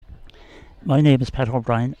My name is Pat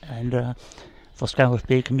O'Brien, and for Scarlet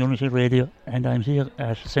Bay Community Radio, and I'm here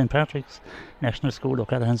at St Patrick's National School,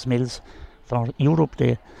 O'Callaghan's Mills, for Europe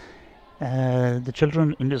Day. The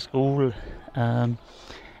children in the school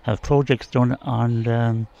have projects done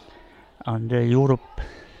on the Europe,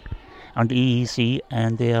 on the EEC,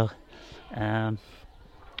 and they are um,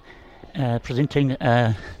 presenting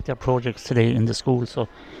their projects today in the school. So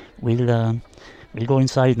we'll go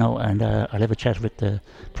inside now, and I'll have a chat with the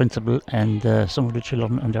principal and some of the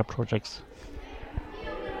children on their projects.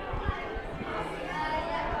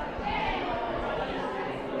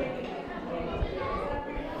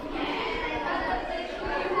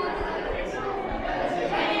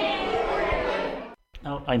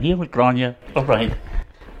 Now I'm here with Grania O'Brien.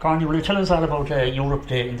 Grania, will you tell us all about Europe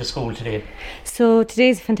Day in the school today? So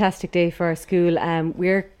today's a fantastic day for our school.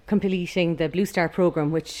 We're completing the Blue Star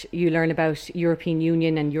programme, which you learn about European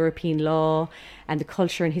Union and European law and the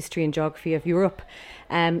culture and history and geography of Europe.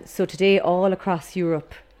 So today, all across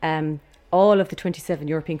Europe, all of the 27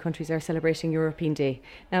 European countries are celebrating European Day.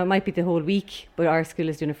 Now, it might be the whole week, but our school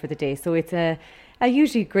is doing it for the day. So it's a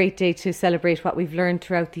usually great day to celebrate what we've learned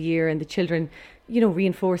throughout the year, and the children,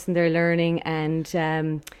 reinforcing their learning and,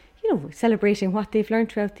 celebrating what they've learned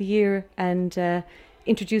throughout the year and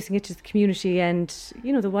introducing it to the community and,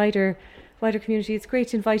 the wider community. It's great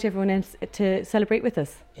to invite everyone else to celebrate with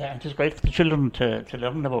us. Yeah, and it's great for the children to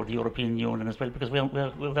learn about the European Union as well, because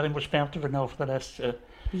we're very much part of it now for the last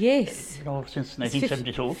yes, since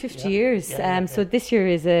 1972. 50 years. So this year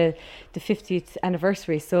is the 50th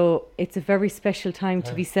anniversary. So it's a very special time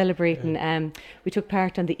to be celebrating. We took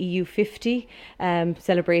part on the EU 50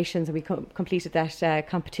 celebrations, and we completed that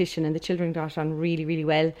competition, and the children got on really, really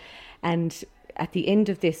well. And at the end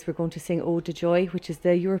of this, we're going to sing Ode to Joy, which is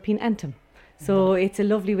the European anthem. So it's a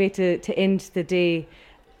lovely way to end the day.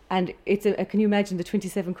 And can you imagine the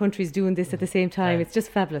 27 countries doing this at the same time? It's just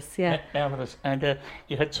fabulous, yeah. Marvellous. And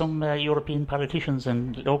you had some European politicians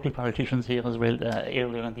and local politicians here as well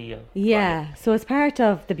earlier in the year. Yeah, so as part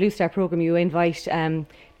of the Blue Star programme, you invite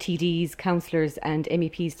TDs, councillors and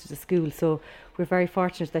MEPs to the school. So we're very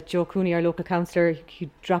fortunate that Joe Cooney, our local councillor,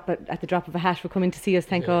 at the drop of a hat, will come in to see us,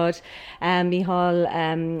 thank God.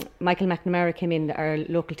 Micheál, Michael McNamara came in, our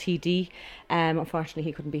local TD. Unfortunately,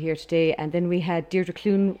 he couldn't be here today. And then we had Deirdre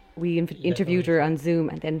Clune, we interviewed her on Zoom.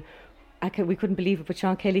 And then we couldn't believe it, but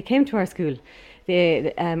Sean Kelly came to our school,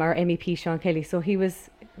 our MEP Sean Kelly. So he was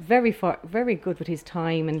very good with his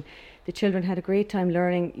time, and the children had a great time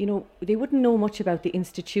learning. They wouldn't know much about the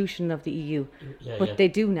institution of the EU, but they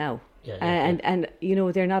do now. And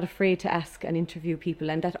they're not afraid to ask and interview people,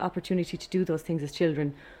 and that opportunity to do those things as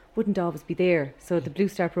children wouldn't always be there. So the Blue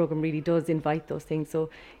Star programme really does invite those things. So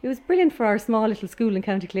it was brilliant for our small little school in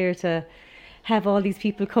County Clare to have all these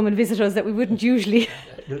people come and visit us that we wouldn't usually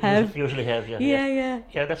have. Yeah,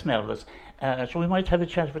 that's marvellous. So we might have a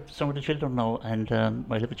chat with some of the children now, and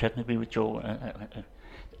might have a chat maybe with Joe.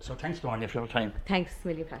 So thanks, Grania, for your time. Thanks,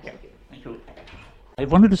 William Pat. Thank you. I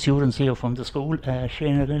have one of the students here from the school,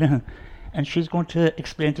 Shana Linehan, and she's going to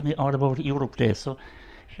explain to me all about Europe Day. So,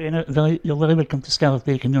 Shana, you're very welcome to Scarlet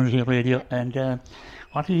Bay Community Radio. And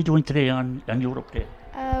what are you doing today on Europe Day?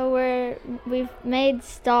 We've made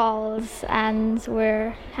stalls, and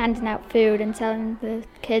we're handing out food and telling the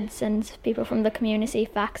kids and people from the community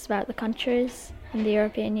facts about the countries and the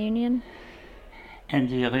European Union. And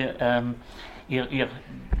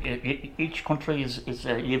each country is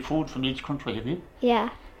you have food from each country, have you? Yeah.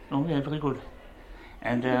 Oh, yeah, very good.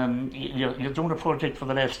 And you're doing a project for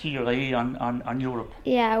the last year, on Europe.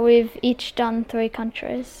 Yeah, we've each done 3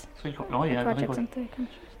 countries. Oh, yeah, very projects good. in 3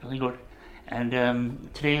 countries. Very good. And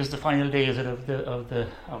today is the final day, is it, of the?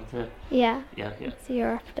 Yeah. Yeah. It's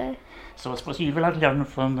Europe Day. So I suppose you've a lot to learn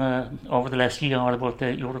from over the last year all about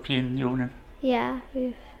the European Union. Yeah,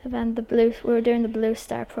 we were doing the Blue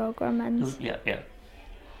Star programme, and Yeah.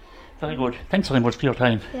 Very good. Thanks very much for your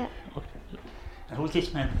time. Yeah. Okay. And who's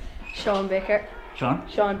this man? Sean Baker. Sean?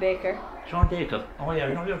 Sean Baker. Sean Baker. Oh yeah,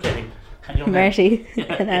 I know you're telling. Marty.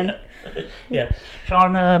 And then yeah.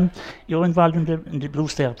 Sean, you're involved in the Blue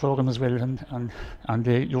Star programme as well, on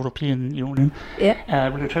the European Union. Yeah.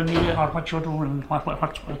 Will you tell me what you're doing and what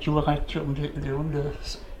you were actually doing during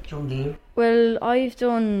the year? well, I've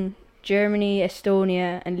done Germany,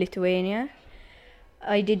 Estonia and Lithuania.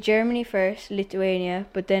 I did Germany first, Lithuania,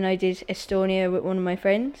 but then I did Estonia with one of my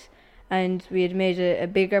friends, and we had made a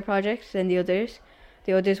bigger project than the others.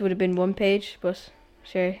 The others would have been 1 page, but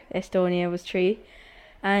sure, Estonia was 3.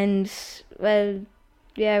 And, well,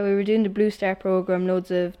 yeah, we were doing the Blue Star programme, loads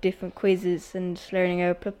of different quizzes and learning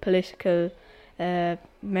about political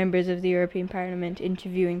members of the European Parliament,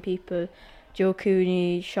 interviewing people, Joe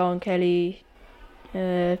Cooney, Sean Kelly,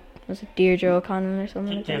 was it Deirdre O'Connell or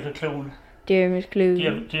something like that? David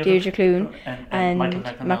Clune. Deirdre Clune and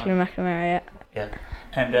Michael McNamara. Yeah.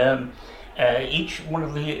 And each one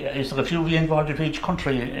of is there a few of you involved in each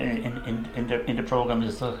country in the programme?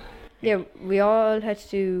 Is there? Yeah, we all had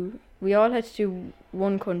to do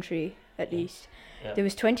one country at least. Yeah. There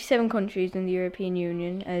was 27 countries in the European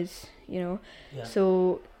Union, as you know. Yeah.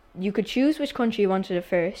 So you could choose which country you wanted at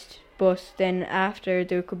first, but then after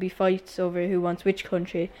there could be fights over who wants which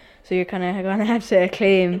country. So you're kind of gonna have to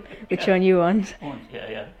claim which one you want.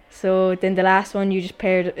 Yeah. So then the last one, you just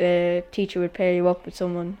teacher would pair you up with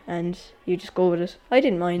someone, and you just go with it. I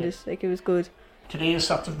didn't mind it; like, it was good. Today is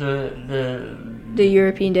sort of the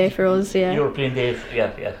European Day for us, yeah. European Day,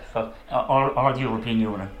 for or the European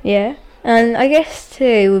Union. Yeah, and I guess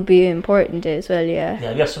today would be an important day as well, yeah.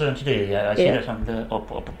 Yeah, yesterday and today, I see it on the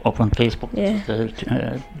up on Facebook.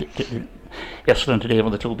 Yeah. Yesterday and today were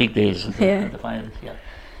the two big days of Yeah. the finals. Yeah.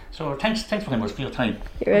 So thanks very much for your time.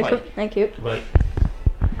 You're welcome. Thank you. Bye.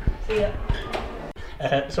 See ya.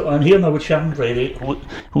 So I'm here now with Sharon Brady,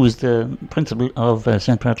 who is the principal of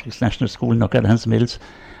St. Patrick's National School in O'Callaghan's Mills.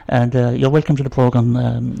 And you're welcome to the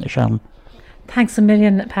programme, Sharon. Thanks a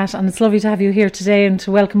million, Pat, and it's lovely to have you here today and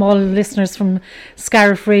to welcome all the listeners from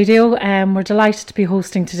Scariff Radio. We're delighted to be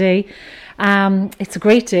hosting today. It's a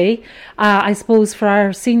great day. I suppose for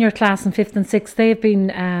our senior class in 5th and 6th, they've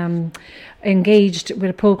been engaged with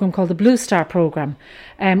a programme called the Blue Star programme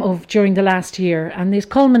during the last year, and it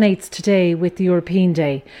culminates today with the European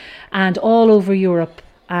Day. And all over Europe,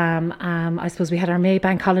 I suppose we had our May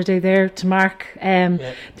bank holiday there to mark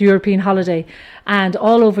the European holiday, and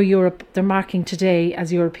all over Europe they're marking today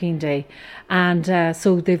as European Day. And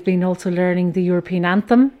so they've been also learning the European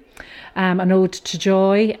anthem, an ode to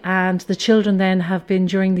joy, and the children then have been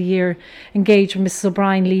during the year engaged with Mrs.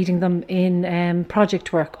 O'Brien, leading them in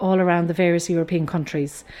project work all around the various European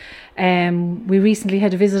countries. We recently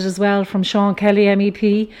had a visit as well from Sean Kelly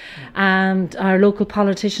MEP, and our local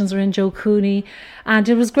politicians were in, Joe Cooney, and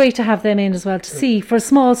it was great to have them in as well to see, for a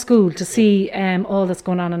small school, to see all that's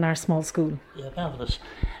going on in our small school. Yeah, marvellous.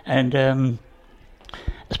 And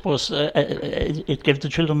I suppose it gives the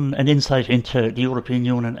children an insight into the European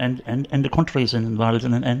Union and the countries involved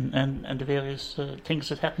and the various things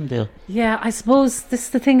that happen there. Yeah, I suppose this is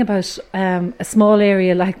the thing about a small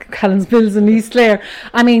area like Callans Mills and East Clare.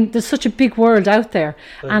 I mean, there's such a big world out there,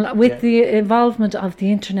 and with the involvement of the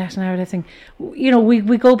internet and everything, you know,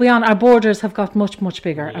 we go beyond. Our borders have got much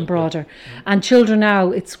bigger and broader, and children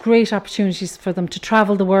now, it's great opportunities for them to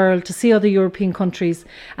travel the world, to see other European countries,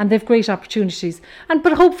 and they've great opportunities.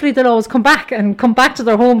 But hopefully they'll always come back to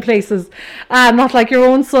their home places, not like your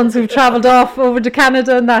own sons who've travelled off over to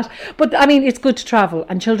Canada and that. But I mean, it's good to travel,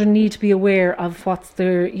 and children need to be aware of what's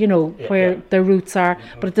their, where their roots are.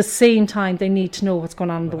 But at the same time, they need to know what's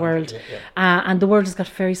going on in the world. And the world has got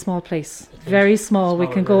a very small place, very small. We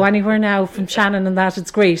can go anywhere now from Shannon and that.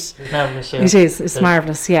 It's great. It's marvellous, It is. It's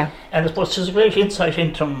marvellous, yeah. And I suppose there's a great insight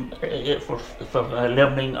into for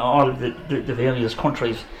learning all the various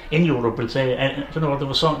countries in Europe. We'll say, and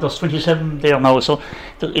there's 27 there now, so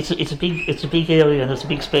it's a big area and it's a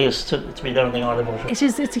big space to be learning all about it. It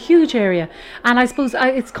is. It's a huge area, and I suppose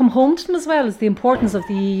it's come home to them as well as the importance of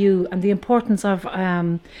the EU and the importance of.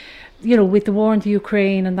 With the war in the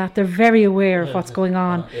Ukraine and that, they're very aware of what's going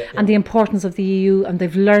on and the importance of the EU, and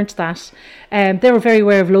they've learnt that. They were very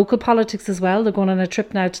aware of local politics as well. They're going on a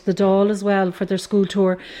trip now to the Dáil as well for their school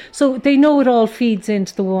tour. So they know it all feeds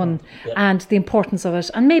into the one and the importance of it.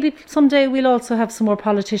 And maybe someday we'll also have some more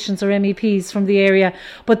politicians or MEPs from the area,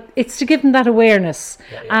 but it's to give them that awareness.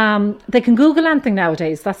 They can Google anything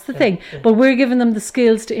nowadays, that's the thing. But we're giving them the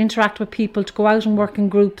skills to interact with people, to go out and work in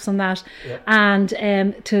groups and that, and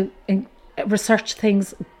to research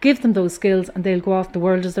things, give them those skills, and they'll go off. The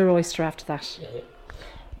world is their oyster after that.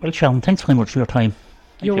 Well, Sharon, thanks very much for your time.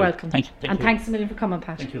 You're welcome. Thank you. Thanks a million for coming,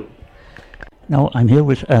 Pat. Thank you. Now I'm here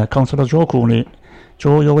with Councillor Joe Cooney.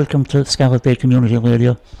 Joe, you're welcome to Scariff Bay Community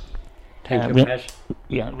Radio. Thank you, Pat.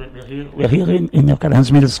 Yeah, we're here in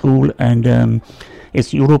O'Callaghan's Middle School, and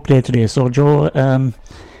it's Europe Day today. So, Joe,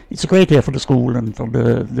 it's a great day for the school and for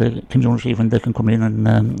the community when they can come in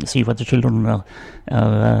and see what the children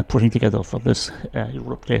are putting together for this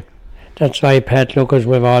Europe Day. That's right, Pat. Look, as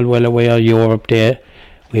we're all well aware, Europe Day.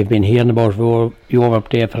 We've been hearing about Europe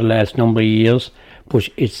Day for the last number of years, but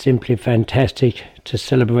it's simply fantastic to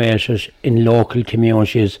celebrate it in local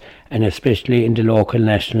communities and especially in the local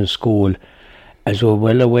national school. As we're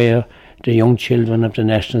well aware, the young children of the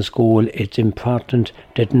national school, it's important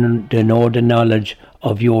that they know the knowledge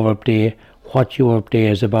of Europe Day, what Europe Day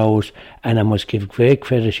is about, and I must give great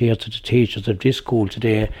credit here to the teachers of this school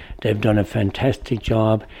today. They've done a fantastic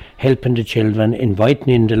job helping the children, inviting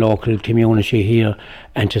in the local community here,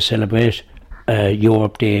 and to celebrate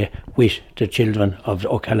Europe Day with the children of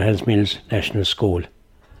O'Callaghan's Mills National School.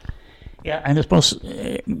 Yeah, and I suppose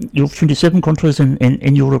you've 27 countries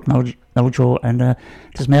in Europe now, Joe, and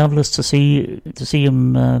it's marvellous to see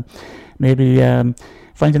them maybe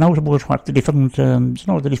finding out about what the different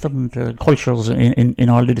cultures in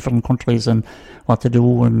all the different countries and what to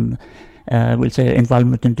do, and we'll say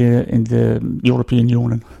involvement in the European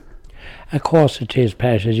Union. Of course it is,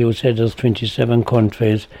 Pat. As you said, there's 27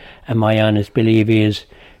 countries, and my honest belief is,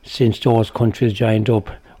 since those countries joined up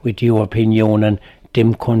with the European Union,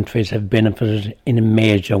 them countries have benefited in a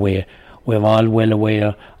major way. We're all well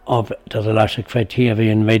aware of there's a lot of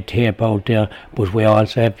criteria and red tape out there, but we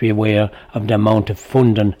also have to be aware of the amount of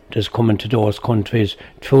funding that's coming to those countries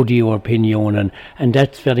through the European Union, and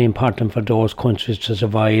that's very important for those countries to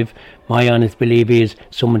survive. My honest belief is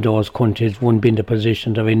some of those countries wouldn't be in the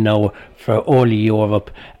position they're in now for all of Europe,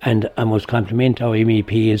 and I must compliment our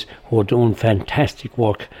MEPs who are doing fantastic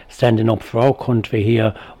work standing up for our country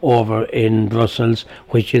here over in Brussels,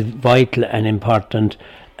 which is vital and important.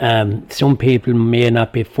 Some people may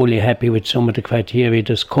not be fully happy with some of the criteria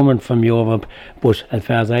that's coming from Europe, but as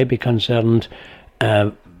far as I be concerned,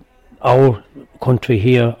 our country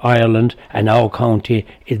here, Ireland, and our county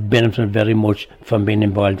is benefiting very much from being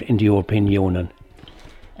involved in the European Union.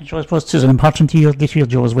 And so I suppose it's an important year this year,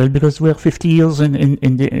 Joe, as well, because we're 50 years in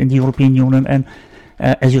the European Union, and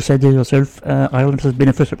as you said there yourself, Ireland has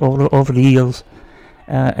benefited over the years.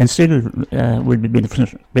 And still will be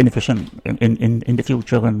beneficial in the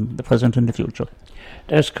future, and the present and the future.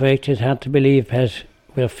 That's correct. It's hard to believe, Pat,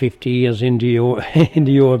 we're 50 years in the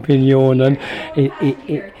European Union.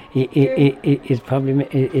 It's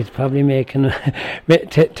probably making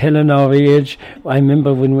telling our age. I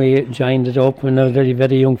remember when we joined it up when I was very,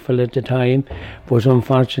 very young fella at the time, but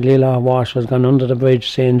unfortunately a lot of water has gone under the bridge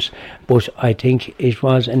since. But I think it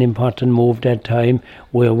was an important move that time.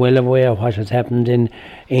 We're well aware of what has happened in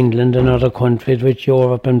England and other countries with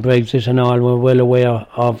Europe and Brexit and all. We're well aware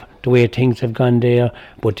of the way things have gone there,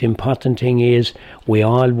 but the important thing is we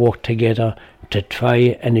all work together to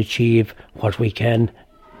try and achieve what we can,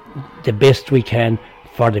 the best we can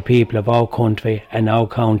for the people of our country and our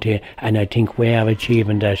county, and I think we are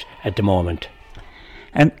achieving that at the moment.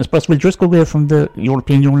 And I suppose we'll just go away from the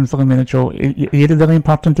European Union for a minute, Joe. You had a very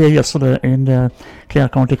important day yesterday in the Clare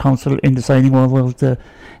County Council in deciding over the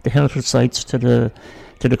heritage sites to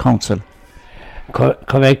the council.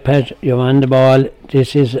 Correct, Pat, you're on the ball.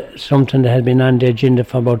 This is something that has been on the agenda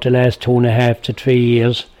for about the last 2.5 to 3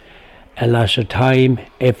 years. A lot of time,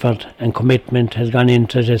 effort and commitment has gone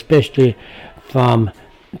into it, especially from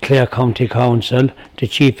Clare County Council, the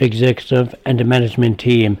Chief Executive and the management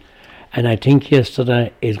team. And I think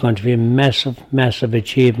yesterday is going to be a massive, massive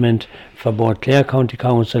achievement for both Clare County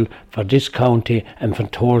Council, for this county and for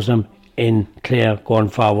tourism in Clare going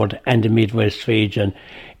forward and the Midwest region.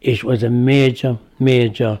 It was a major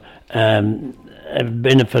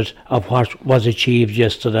benefit of what was achieved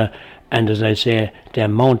yesterday. And as I say, the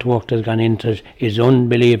amount of work that's gone into it is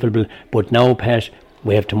unbelievable. But now, Pat,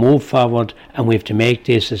 we have to move forward and we have to make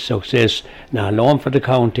this a success, not alone for the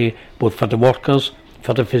county, but for the workers,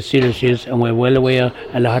 for the facilities. And we're well aware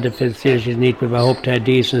a lot of the facilities need to be up to a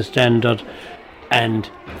decent standard. And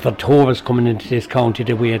for tourists coming into this county,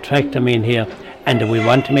 that we attract them in here, and that we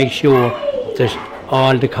want to make sure that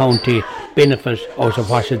all the county benefit out of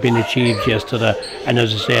what has been achieved yesterday. And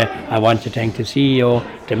as I say, I want to thank the CEO,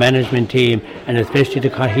 the management team, and especially the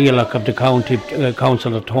Cathaoirleach of the county,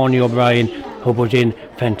 Councillor Tony O'Brien, who put in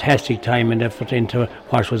fantastic time and effort into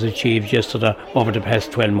what was achieved yesterday over the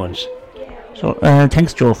past 12 months. So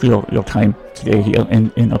thanks, Joe, for your time today here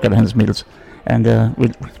in O'Callaghan's Mills. And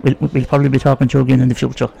we'll probably be talking to you again in the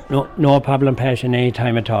future. No problem, Passion, any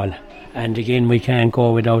time at all. And again, we can't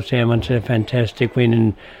go without saying it's a fantastic win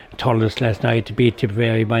in Thurles last night to beat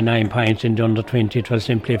Tipperary by 9 points in the under 20. It was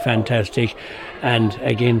simply fantastic. And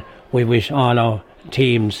again, we wish all our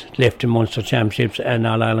teams left in Munster Championships and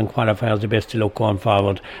All Ireland qualifiers the best of luck going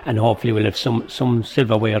forward. And hopefully we'll have some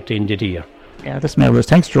silverware at the end of the year. Yeah, that's marvellous.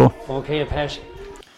 Thanks, Joe. Okay, Pat.